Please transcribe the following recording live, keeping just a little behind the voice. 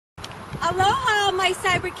Aloha, my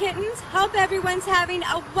cyber kittens. Hope everyone's having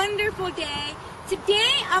a wonderful day.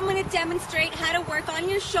 Today, I'm going to demonstrate how to work on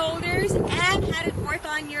your shoulders and how to work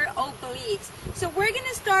on your obliques. So we're going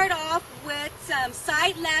to start off with some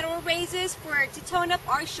side lateral raises to tone up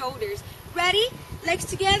our shoulders. Ready? Legs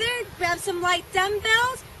together. Grab some light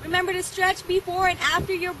dumbbells. Remember to stretch before and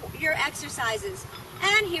after your exercises.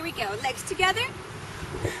 And here we go. Legs together.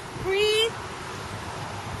 Breathe.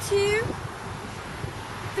 2,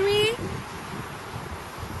 3.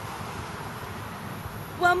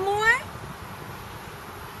 One more.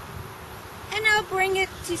 And now bring it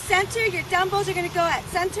to center. Your dumbbells are going to go at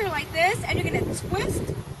center like this, and you're going to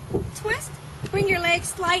twist. Bring your legs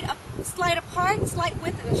slight apart,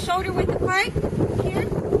 shoulder width apart. Here,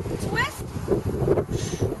 twist,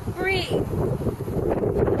 breathe.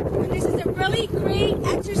 And this is a really great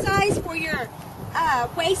exercise for your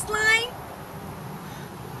waistline.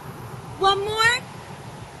 One more,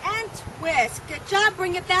 and twist. Good job.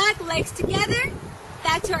 Bring it back, legs together.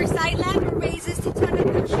 Back to our side lateral raises to tone up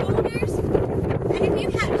your shoulders. And if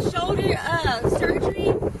you've had a shoulder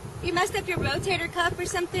surgery, you messed up your rotator cuff or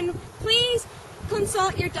something, please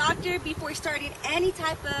consult your doctor before starting any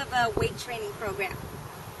type of weight training program.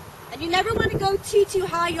 And you never want to go too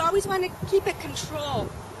high. You always want to keep it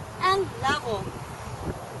controlled and level.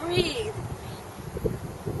 Breathe.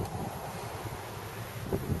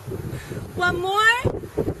 One more.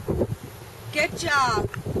 Good job.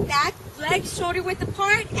 Back, legs shoulder width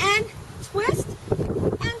apart, and twist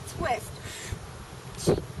and twist.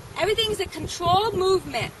 Everything's a controlled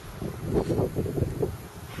movement.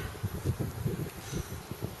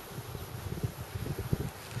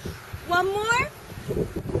 One more.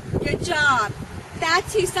 Good job. Back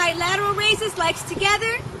to side lateral raises, legs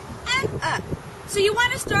together, and up. So you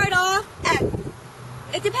want to start off at,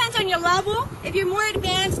 it depends on your level. If you're more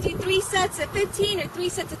advanced, do 3 sets of 15 or 3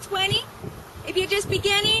 sets of 20. If you're just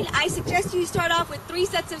beginning, I suggest you start off with 3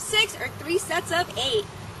 sets of 6 or 3 sets of 8.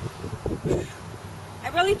 I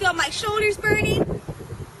really feel my shoulders burning.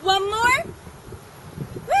 One more.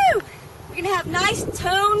 Woo! We're going to have nice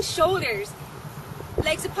toned shoulders.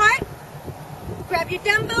 Legs apart. Grab your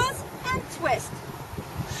dumbbells and twist.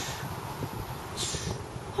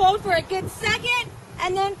 Hold for a good second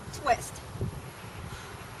and then twist.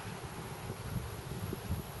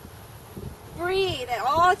 Breathe at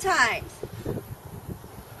all times.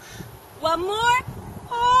 One more.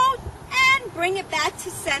 Hold and bring it back to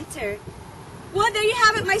center. Well, there you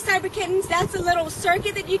have it, my cyber kittens. That's a little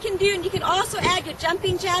circuit that you can do, and you can also add your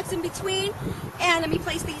jumping jacks in between. And let me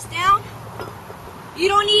place these down. You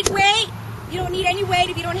don't need weight. You don't need any weight.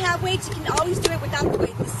 If you don't have weights, you can always do it without the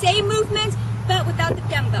weight. The same movements, but without the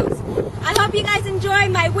dumbbells. I hope you guys enjoy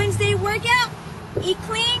my Wednesday workout. Eat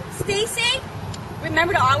clean, stay safe.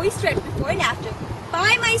 Remember to always stretch before and after.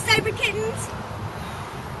 Bye, my cyber kittens.